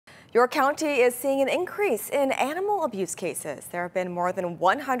York County is seeing an increase in animal abuse cases. There have been more than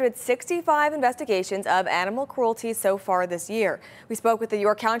 165 investigations of animal cruelty so far this year. We spoke with the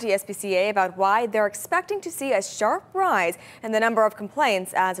York County SPCA about why they're expecting to see a sharp rise in the number of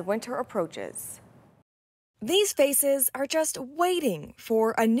complaints as winter approaches. These faces are just waiting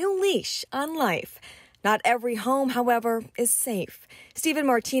for a new leash on life. Not every home, however, is safe. Stephen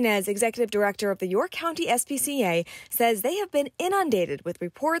Martinez, executive director of the York County SPCA, says they have been inundated with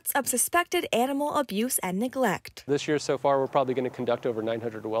reports of suspected animal abuse and neglect. This year so far, we're probably going to conduct over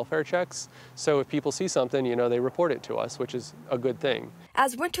 900 welfare checks. So if people see something, they report it to us, which is a good thing.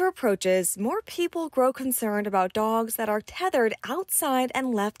 As winter approaches, more people grow concerned about dogs that are tethered outside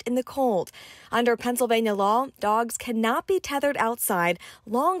and left in the cold. Under Pennsylvania law, dogs cannot be tethered outside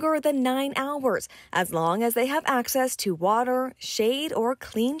longer than 9 hours, as long as they have access to water, shade, or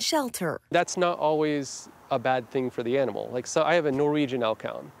clean shelter. That's not always a bad thing for the animal. So I have a Norwegian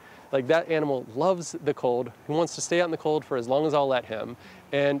Elkhound. That animal loves the cold. He wants to stay out in the cold for as long as I'll let him.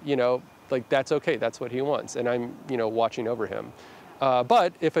 And, that's okay. That's what he wants. And I'm, watching over him.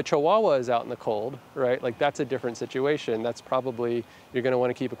 But if a Chihuahua is out in the cold, right, that's a different situation. That's probably, you're going to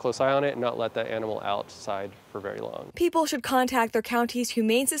want to keep a close eye on it and not let that animal outside for very long. People should contact their county's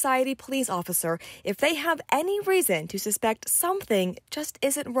Humane Society police officer if they have any reason to suspect something just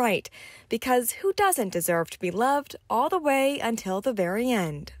isn't right. Because who doesn't deserve to be loved all the way until the very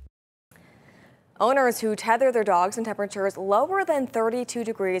end? Owners who tether their dogs in temperatures lower than 32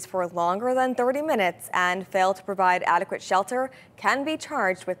 degrees for longer than 30 minutes and fail to provide adequate shelter can be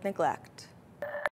charged with neglect.